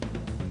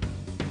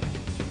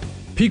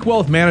Peak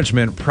Wealth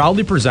Management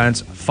proudly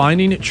presents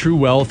Finding True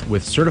Wealth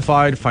with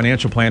certified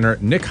financial planner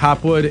Nick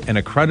Hopwood and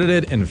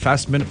accredited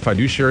investment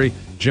fiduciary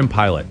Jim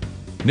Pilot.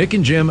 Nick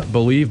and Jim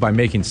believe by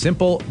making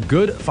simple,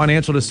 good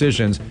financial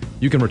decisions,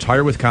 you can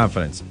retire with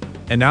confidence.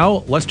 And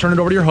now, let's turn it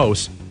over to your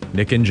hosts,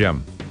 Nick and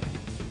Jim.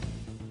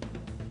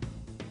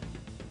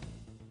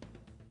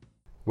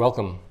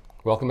 Welcome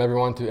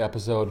everyone to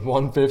episode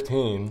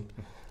 115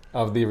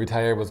 of the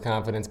Retire with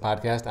Confidence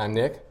podcast. I'm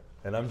Nick.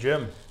 And I'm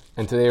Jim.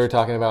 And today we're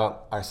talking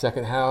about our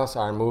second house,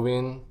 our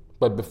moving.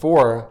 But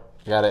before,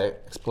 I gotta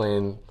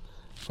explain,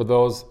 for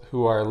those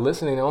who are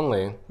listening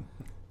only,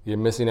 you're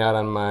missing out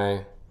on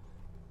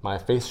my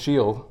face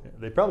shield.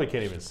 They probably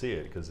can't even see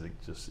it because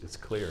it's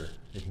clear.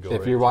 You can go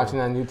if you're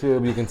watching on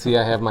YouTube, you can see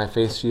I have my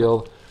face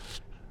shield.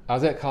 I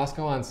was at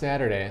Costco on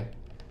Saturday,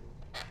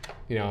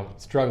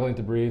 struggling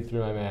to breathe through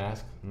my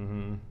mask,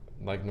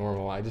 like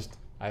normal. I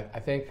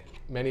think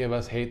many of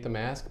us hate the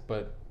mask,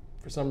 but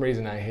for some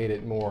reason I hate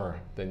it more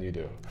than you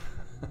do.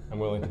 I'm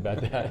willing to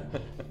bet that.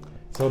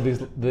 So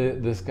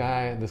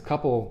this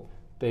couple,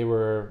 they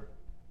were,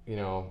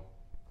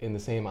 in the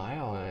same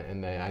aisle,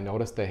 and I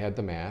noticed they had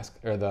the mask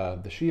or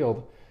the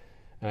shield,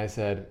 and I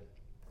said,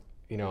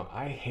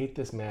 I hate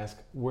this mask.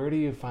 Where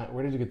did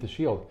you get the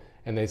shield?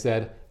 And they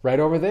said, right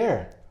over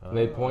there. And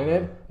they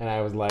pointed, and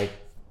I was like,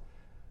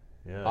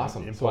 yeah,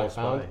 awesome. So I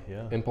found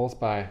impulse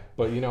buy.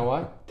 But you know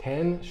what?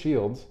 10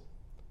 shields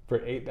for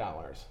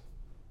 $8.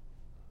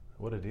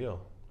 What a deal.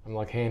 I'm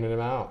like handing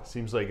them out.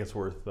 Seems like it's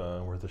worth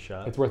a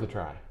shot. It's worth a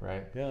try,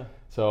 right? Yeah.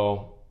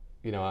 So,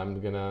 I'm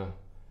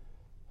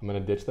gonna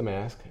ditch the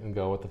mask and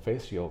go with the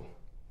face shield.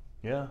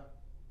 Yeah.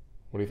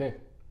 What do you think?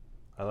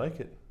 I like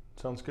it.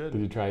 Sounds good.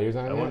 Did you try yours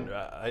on?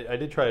 I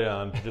did try it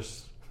on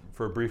just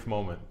for a brief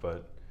moment,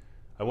 but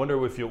I wonder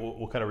what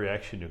kind of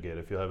reaction you'll get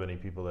if you'll have any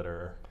people that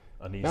are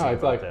uneasy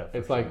about that.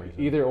 It's like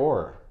either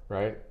or,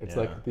 right? It's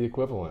like the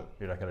equivalent.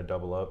 You're not going to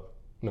double up?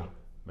 No.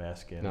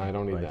 Mask in? No, I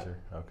don't need visor.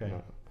 that. Okay.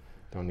 No,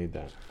 don't need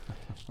that.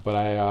 But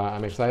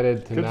I'm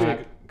excited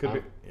to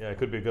it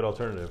could be a good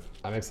alternative.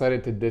 I'm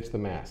excited to ditch the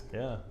mask.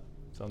 Yeah,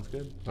 sounds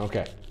good.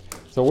 Okay.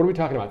 So what are we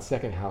talking about?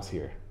 Second house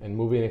here, and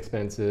moving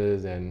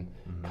expenses, and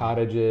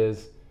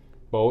cottages,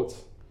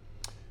 boats.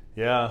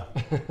 Yeah,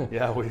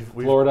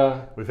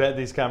 Florida. We've had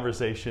these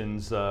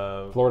conversations.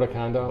 Florida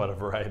condo. About a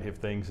variety of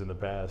things in the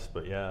past,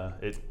 but yeah,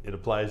 it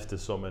applies to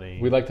so many.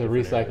 We like to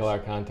recycle areas. our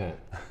content.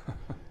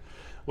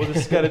 Well,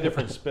 this has got a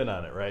different spin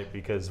on it, right?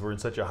 Because we're in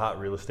such a hot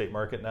real estate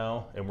market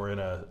now, and we're in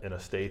a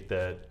state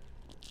that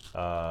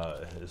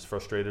has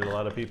frustrated a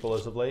lot of people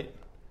as of late.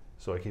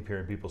 So I keep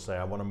hearing people say,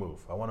 "I want to move.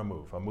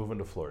 I'm moving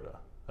to Florida."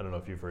 I don't know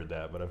if you've heard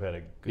that, but I've had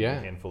a good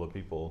handful of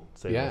people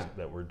say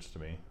that words to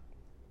me.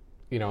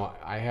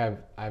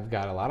 I've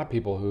got a lot of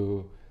people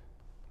who,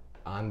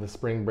 on the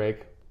spring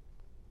break,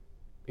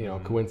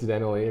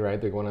 coincidentally,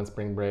 right? They're going on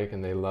spring break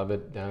and they love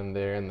it down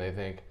there, and they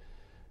think,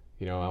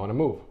 I want to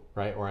move,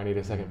 right? Or I need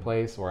a second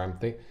place, or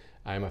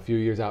I'm a few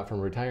years out from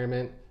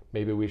retirement.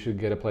 Maybe we should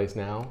get a place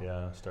now.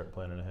 Yeah, start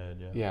planning ahead.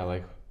 Yeah.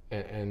 Yeah,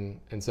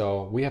 and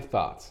so we have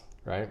thoughts,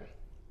 right?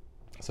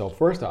 So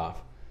first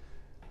off,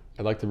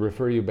 I'd like to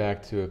refer you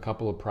back to a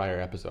couple of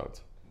prior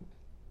episodes.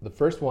 The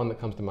first one that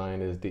comes to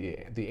mind is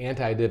the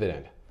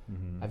anti-dividend.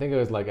 I think it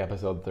was like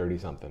episode 30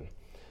 something,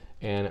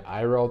 and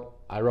I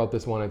wrote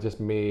this one as just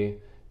me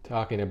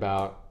talking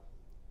about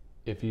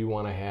if you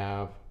want to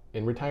have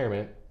in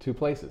retirement 2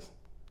 places.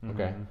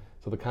 Okay,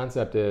 so the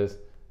concept is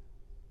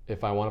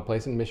if I want a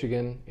place in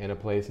Michigan and a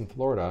place in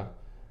Florida,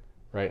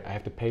 right? I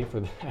have to pay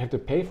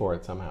for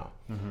it somehow.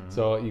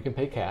 So you can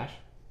pay cash.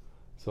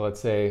 So let's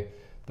say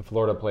the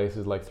Florida place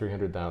is like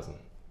 $300,000,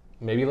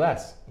 maybe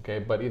less. Okay,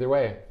 but either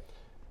way.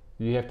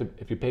 You have to,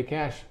 if you pay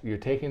cash, you're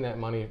taking that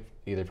money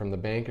either from the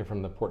bank or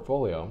from the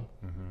portfolio,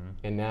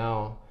 and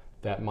now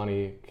that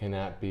money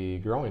cannot be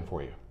growing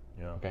for you.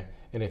 Yeah. Okay.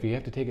 And if you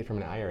have to take it from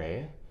an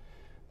IRA,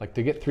 like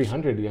to get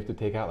 300, you have to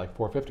take out like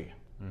 450,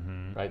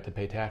 right, to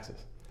pay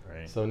taxes.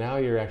 Right. So now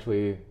you're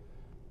actually,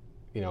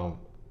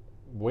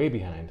 way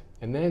behind.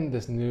 And then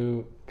this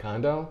new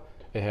condo,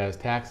 it has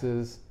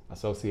taxes,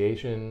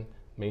 association,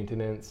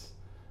 maintenance,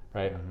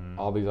 right,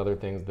 all these other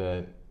things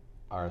that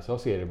are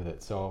associated with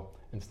it. So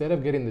instead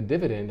of getting the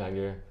dividend on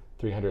your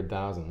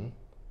 $300,000,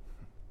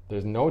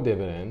 there's no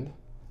dividend,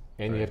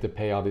 and you have to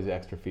pay all these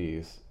extra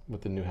fees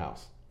with the new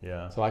house.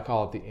 Yeah. So I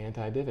call it the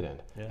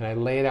anti-dividend, yeah. And I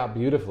lay it out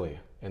beautifully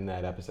in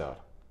that episode.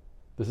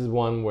 This is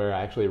one where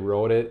I actually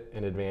wrote it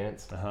in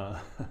advance,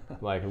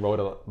 like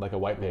wrote like a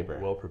white paper.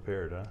 Well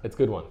prepared, huh? It's a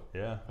good one.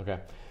 Yeah. Okay.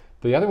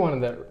 The other one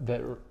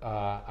that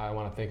I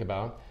want to think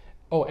about.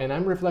 Oh, and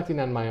I'm reflecting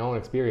on my own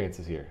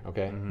experiences here.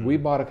 Okay. We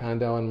bought a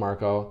condo in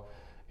Marco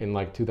in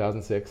like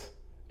 2006.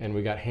 And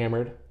we got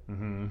hammered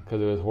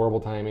because it was horrible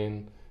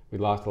timing. We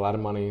lost a lot of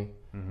money,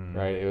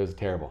 right? It was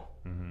terrible,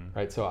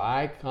 right? So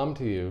I come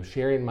to you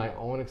sharing my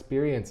own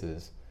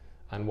experiences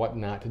on what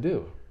not to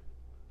do,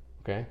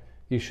 okay?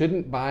 You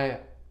shouldn't buy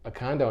a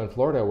condo in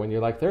Florida when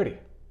you're like 30.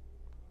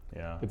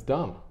 Yeah. It's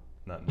dumb.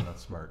 Not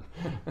smart.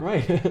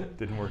 Right.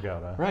 Didn't work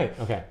out, huh? Right,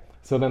 okay.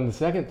 So then the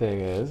second thing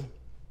is,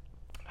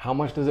 how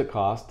much does it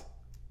cost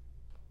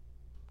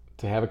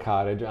to have a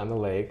cottage on the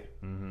lake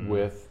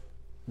with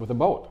a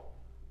boat.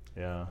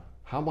 Yeah.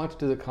 How much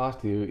does it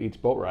cost you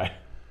each boat ride?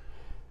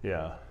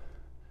 Yeah.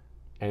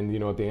 And you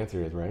know what the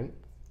answer is, right?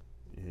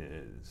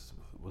 It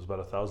was about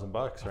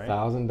 $1,000, right?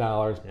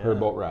 $1,000 per Yeah.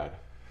 boat ride.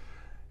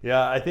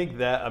 Yeah, I think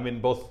that, I mean,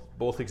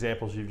 both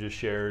examples you've just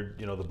shared,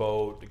 you know, the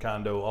boat, the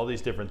condo, all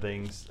these different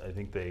things, I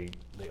think they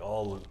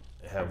all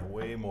have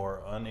way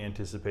more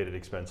unanticipated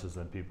expenses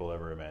than people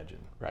ever imagine.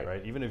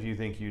 Right. Even if you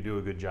think you do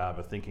a good job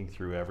of thinking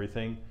through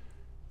everything,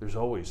 there's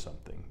always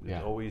something. There's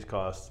Yeah. always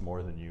costs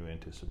more than you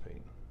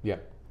anticipate.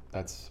 Yep,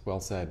 that's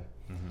well said.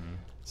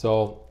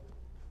 So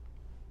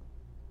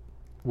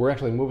we're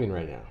actually moving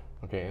right now,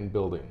 okay, and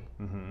building.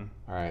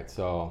 All right,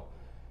 so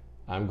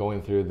I'm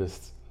going through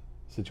this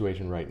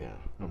situation right now,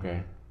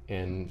 okay,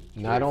 and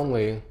not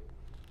only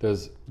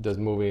does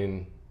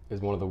moving is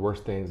one of the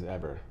worst things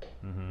ever,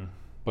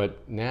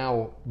 but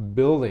now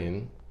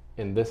building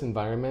in this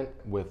environment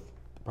with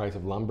the price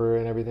of lumber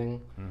and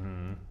everything,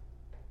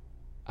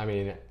 I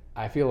mean,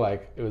 I feel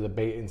like it was a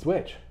bait and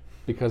switch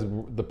because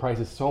the price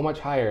is so much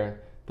higher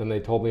than they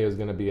told me it was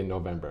going to be in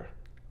November.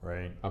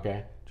 Right.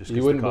 Okay, Just you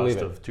because the wouldn't cost believe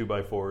it. of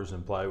 2x4s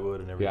and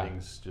plywood and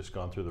everything's just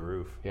gone through the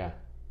roof. Yeah,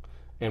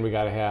 and we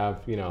got to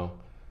have, you know,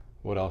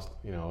 what else?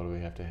 You know, what do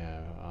we have to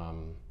have?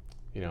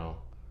 You know,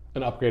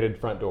 an upgraded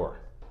front door.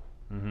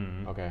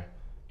 Okay,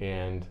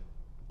 and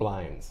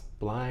blinds.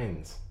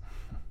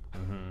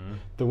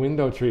 The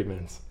window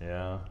treatments.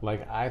 Yeah.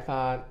 Like I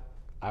thought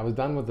I was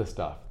done with this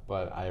stuff,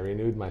 but I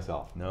renewed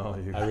myself. No,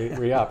 you. I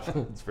re-upped.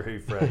 It's very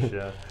fresh.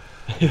 Yeah.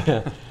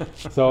 Yeah.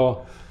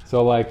 So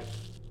like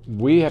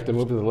we have to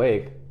move to the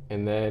lake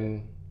and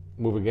then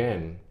move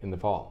again in the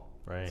fall.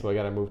 Right. So I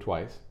got to move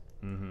twice.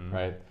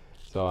 Right.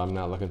 So I'm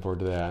not looking forward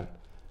to that.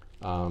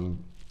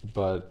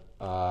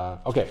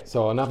 Okay.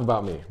 So enough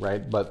about me,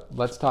 right? But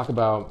let's talk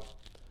about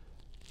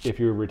if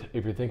you're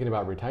thinking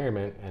about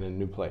retirement and a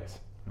new place.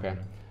 Okay.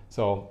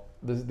 So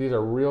these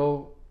are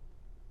real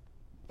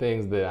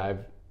things that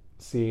I've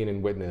seen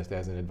and witnessed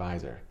as an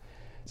advisor.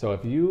 So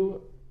if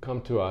you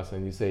come to us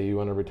and you say you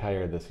want to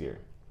retire this year,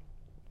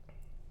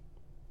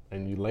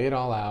 and you lay it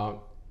all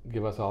out,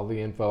 give us all the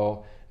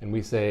info, and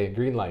we say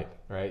green light,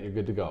 right? You're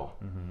good to go,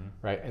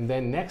 right? And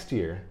then next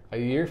year, a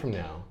year from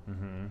now,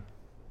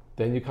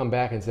 then you come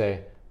back and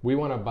say we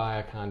want to buy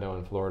a condo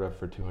in Florida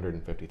for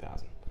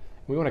 $250,000.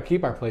 We want to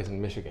keep our place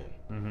in Michigan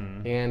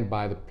and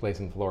buy the place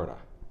in Florida.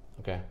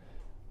 Okay,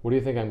 what do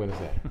you think I'm going to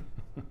say?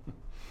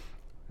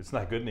 It's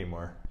not good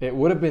anymore. It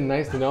would have been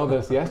nice to know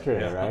this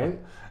yesterday, Yeah. right?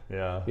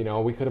 Yeah. You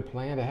know, we could have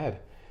planned ahead.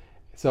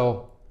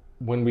 So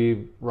when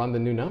we run the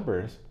new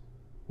numbers,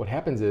 what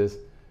happens is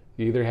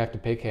you either have to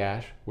pay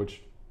cash,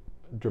 which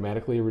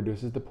dramatically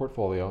reduces the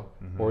portfolio,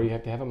 or you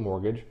have to have a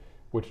mortgage,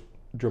 which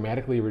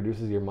dramatically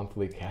reduces your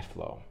monthly cash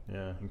flow.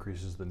 Yeah.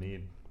 Increases the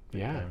need.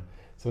 big Yeah. time.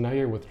 So now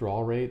your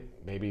withdrawal rate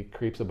maybe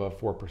creeps above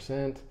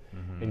 4%,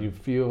 and you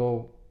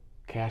feel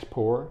cash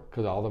poor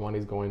because all the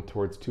money's going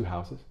towards two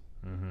houses.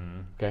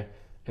 Okay.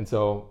 And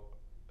so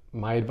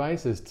my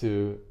advice is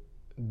to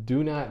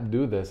do not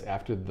do this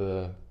after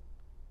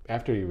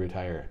you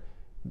retire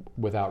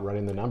without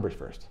running the numbers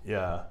first.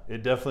 Yeah,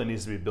 it definitely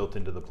needs to be built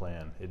into the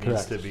plan. It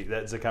needs Correct. to be.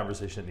 That's a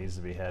conversation that needs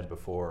to be had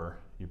before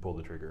you pull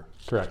the trigger.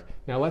 Correct.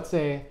 Now let's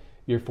say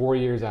you're 4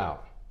 years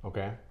out,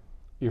 okay?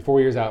 You're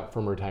 4 years out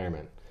from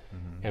retirement,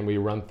 and we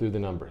run through the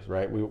numbers,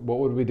 right? What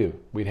would we do?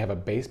 We'd have a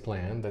base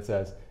plan that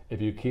says,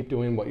 if you keep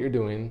doing what you're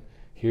doing,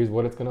 here's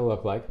what it's gonna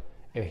look like,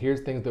 and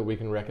here's things that we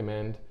can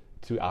recommend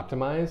to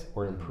optimize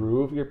or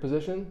improve your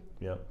position,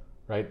 Yep.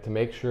 right? To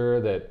make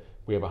sure that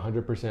we have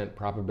 100%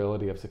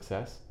 probability of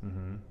success.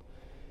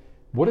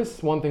 What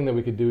is one thing that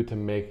we could do to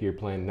make your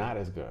plan not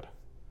as good?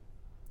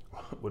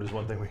 What is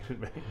one thing we could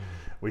make?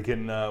 We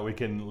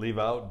can leave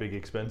out big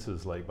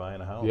expenses like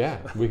buying a house. Yeah,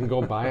 we can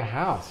go buy a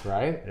house,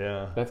 right?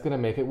 Yeah. That's gonna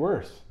make it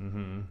worse.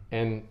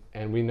 And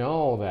we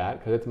know that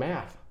because it's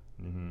math.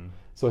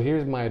 So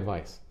here's my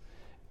advice.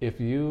 If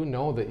you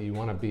know that you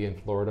want to be in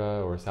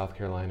Florida or South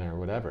Carolina or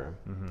whatever,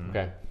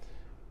 okay,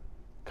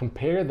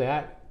 compare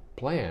that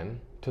plan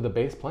to the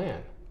base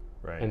plan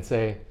Right. and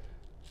say,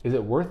 is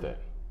it worth it?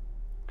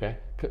 Okay,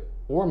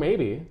 or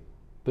maybe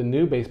the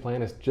new base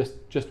plan is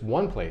just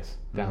one place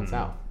down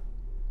south,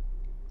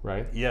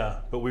 right?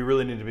 Yeah, but we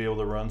really need to be able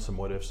to run some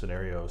what if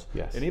scenarios.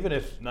 Yes. And even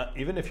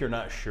if you're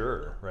not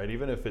sure, right?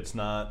 Even if it's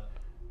not,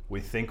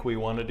 we think we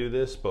want to do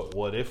this, but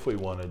what if we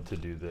wanted to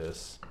do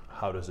this?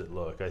 How does it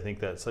look? I think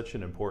that's such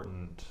an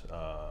important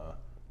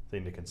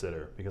thing to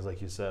consider because,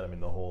 like you said, I mean,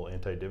 the whole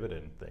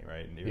anti-dividend thing,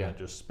 right? And you're Yeah. not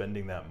just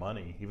spending that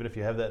money. Even if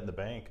you have that in the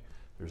bank,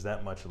 there's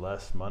that much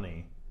less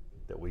money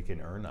that we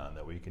can earn on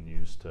that we can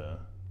use to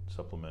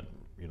supplement,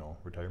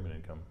 retirement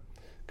income.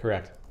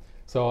 Correct.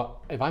 So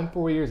if I'm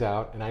 4 years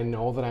out and I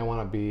know that I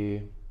want to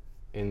be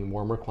in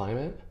warmer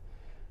climate,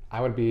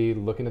 I would be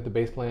looking at the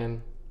base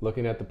plan,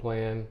 looking at the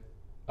plan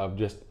of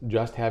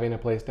just having a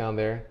place down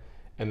there,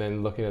 and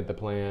then looking at the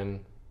plan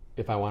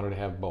if I wanted to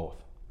have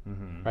both,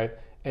 right?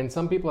 And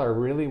some people are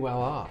really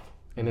well off,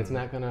 and it's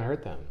not going to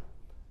hurt them,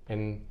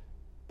 and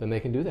then they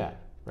can do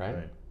that, right?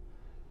 Right.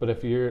 But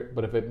if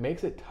it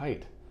makes it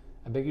tight,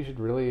 I think you should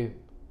really,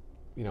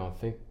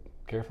 think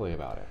carefully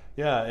about it.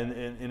 Yeah,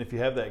 and if you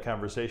have that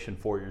conversation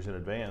 4 years in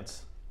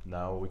advance,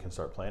 now we can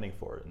start planning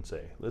for it and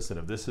say, listen,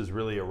 if this is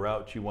really a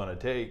route you want to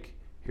take,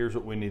 here's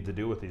what we need to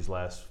do with these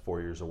last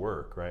 4 years of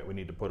work, right? We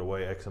need to put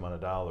away X amount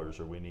of dollars,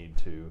 or we need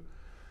to,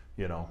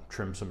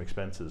 trim some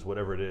expenses,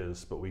 whatever it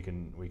is, but we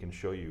can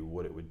show you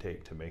what it would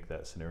take to make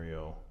that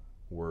scenario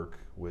work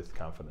with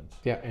confidence.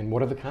 Yeah, and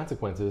what are the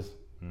consequences,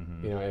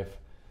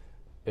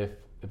 if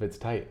it's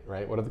tight,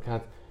 right? What are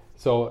the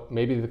So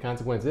maybe the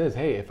consequence is,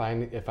 hey, if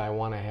I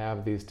want to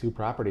have these 2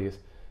 properties,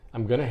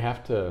 I'm going to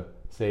have to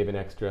save an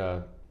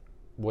extra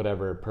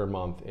whatever per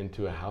month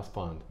into a house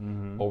fund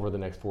over the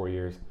next 4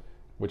 years,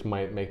 which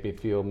might make me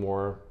feel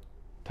more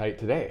tight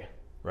today.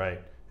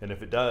 Right. And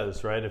if it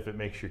does, right, if it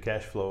makes your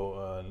cash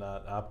flow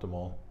not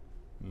optimal,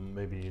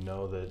 maybe you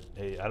know that,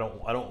 hey, I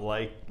don't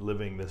like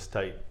living this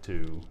tight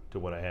to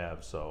what I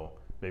have, so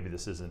maybe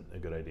this isn't a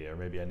good idea, or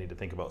maybe I need to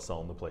think about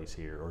selling the place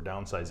here, or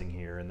downsizing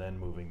here and then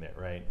moving there,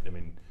 right? I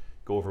mean,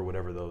 go over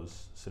whatever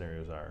those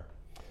scenarios are.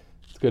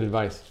 It's good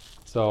advice.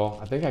 So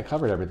I think I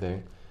covered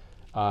everything.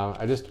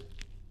 I just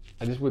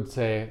would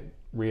say,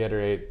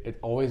 reiterate, it's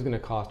always going to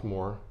cost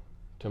more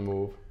to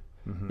move,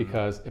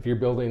 because if you're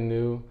building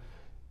new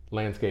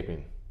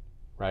landscaping,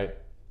 right,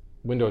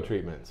 window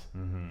treatments,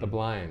 the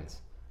blinds,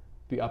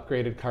 the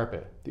upgraded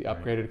carpet, the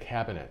upgraded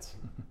cabinets,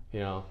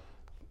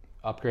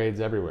 upgrades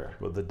everywhere.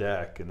 Well, the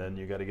deck, and then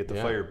you got to get the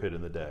fire pit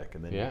in the deck,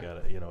 and then you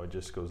got to, it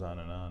just goes on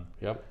and on.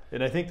 Yep.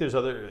 And I think there's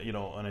other,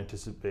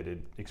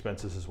 unanticipated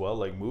expenses as well,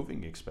 like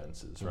moving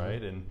expenses,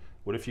 right? And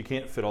what if you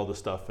can't fit all the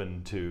stuff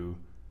into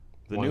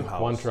the new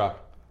house? One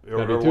truck. Or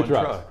one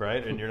truck,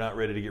 right? And you're not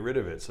ready to get rid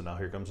of it. So now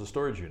here comes the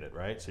storage unit,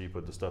 right? So you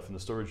put the stuff in the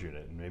storage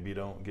unit, and maybe you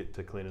don't get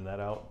to cleaning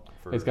that out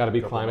for It's got to be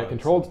climate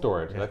controlled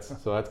storage. Yeah. That's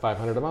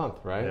 $500 a month,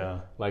 right?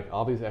 Yeah. Like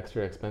all these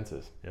extra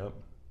expenses. Yep.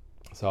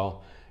 So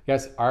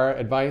yes, our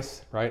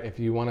advice, right? If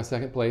you want a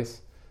second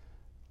place,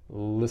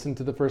 listen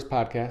to the first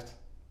podcast.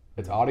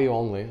 It's audio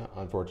only,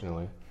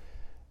 unfortunately.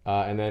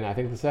 And then I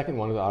think the second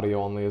one is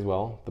audio only as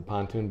well, the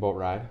pontoon boat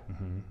ride.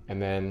 And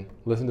then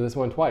listen to this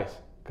one twice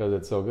because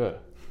it's so good.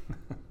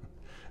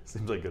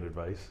 Seems like good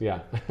advice.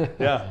 Yeah.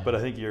 Yeah, but I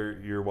think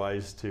you're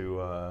wise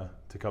to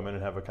come in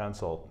and have a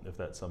consult if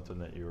that's something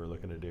that you were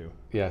looking to do.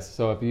 Yes.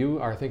 So if you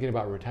are thinking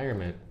about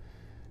retirement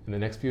in the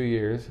next few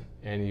years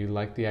and you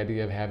like the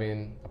idea of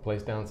having a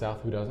place down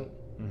south, who doesn't,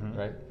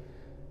 right?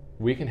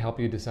 We can help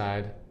you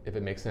decide if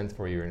it makes sense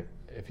for you,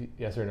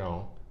 yes or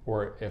no,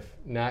 or if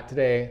not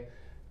today,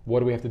 what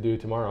do we have to do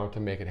tomorrow to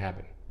make it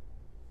happen?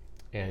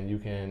 And you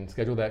can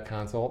schedule that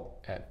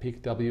consult at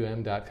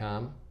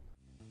peakwm.com.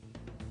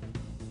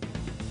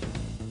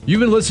 You've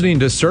been listening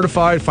to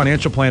certified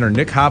financial planner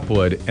Nick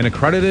Hopwood and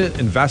accredited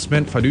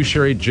investment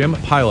fiduciary Jim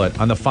Pilot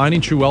on the Finding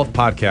True Wealth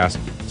podcast,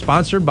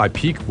 sponsored by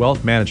Peak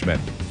Wealth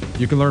Management.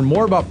 You can learn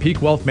more about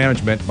Peak Wealth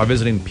Management by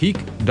visiting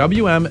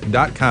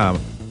peakwm.com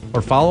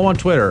or follow on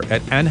Twitter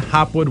at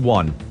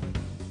nhopwood1.